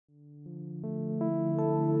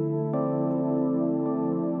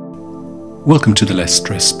Welcome to the Less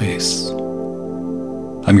Stress Space.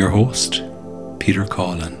 I'm your host, Peter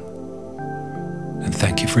Collin, and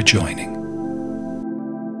thank you for joining.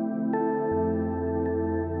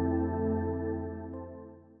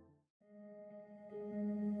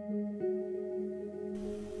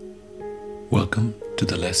 Welcome to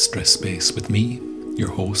the Less Stress Space with me, your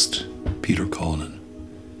host, Peter Collin.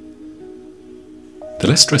 The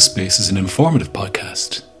Less Stress Space is an informative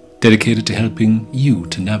podcast dedicated to helping you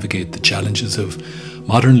to navigate the challenges of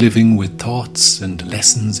modern living with thoughts and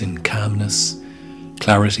lessons in calmness,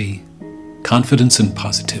 clarity, confidence and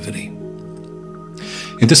positivity.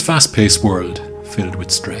 In this fast-paced world filled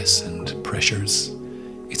with stress and pressures,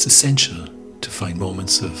 it's essential to find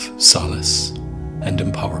moments of solace and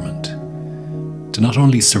empowerment, to not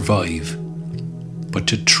only survive, but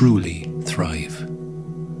to truly thrive.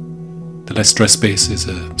 The Less Stress Space is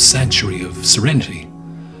a sanctuary of serenity,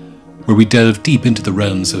 where we delve deep into the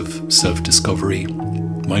realms of self-discovery,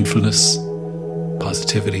 mindfulness,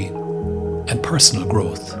 positivity, and personal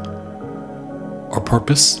growth. Our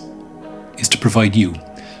purpose is to provide you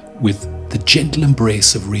with the gentle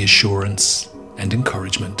embrace of reassurance and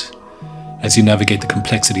encouragement as you navigate the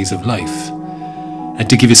complexities of life, and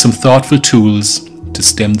to give you some thoughtful tools to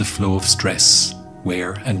stem the flow of stress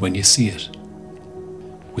where and when you see it.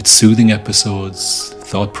 With soothing episodes,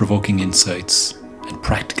 thought-provoking insights, and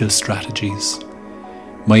practical strategies,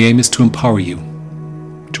 my aim is to empower you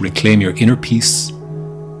to reclaim your inner peace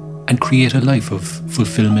and create a life of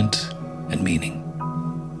fulfillment and meaning.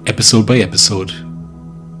 Episode by episode,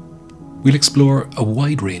 we'll explore a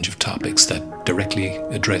wide range of topics that directly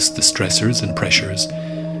address the stressors and pressures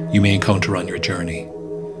you may encounter on your journey,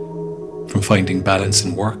 from finding balance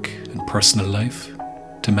in work and personal life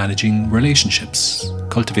to managing relationships,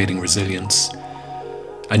 cultivating resilience,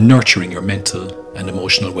 and nurturing your mental and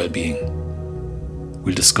emotional well-being.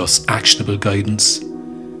 We'll discuss actionable guidance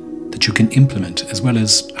that you can implement, as well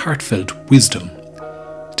as heartfelt wisdom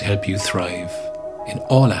to help you thrive in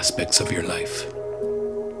all aspects of your life.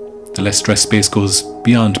 The Less Stress Space goes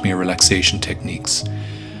beyond mere relaxation techniques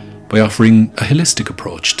by offering a holistic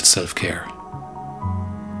approach to self-care.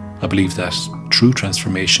 I believe that true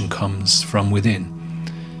transformation comes from within,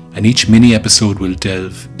 and each mini episode will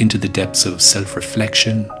delve into the depths of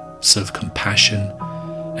self-reflection, self-compassion,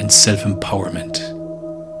 and self-empowerment.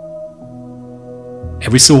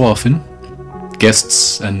 Every so often,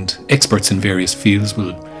 guests and experts in various fields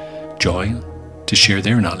will join to share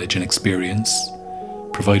their knowledge and experience,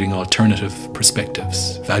 providing alternative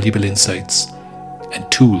perspectives, valuable insights,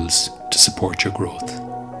 and tools to support your growth.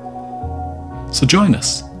 So join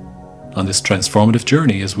us on this transformative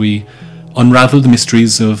journey as we unravel the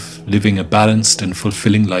mysteries of living a balanced and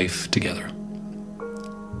fulfilling life together.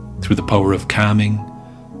 Through the power of calming,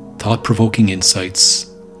 thought-provoking insights,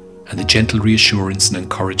 and the gentle reassurance and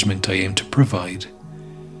encouragement I aim to provide,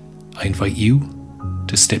 I invite you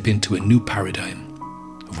to step into a new paradigm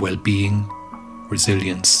of well-being,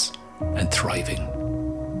 resilience, and thriving.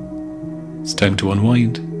 It's time to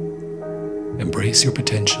unwind, embrace your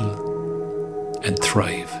potential, and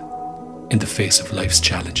thrive in the face of life's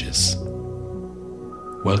challenges.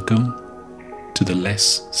 Welcome to the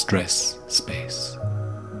Less Stress Space.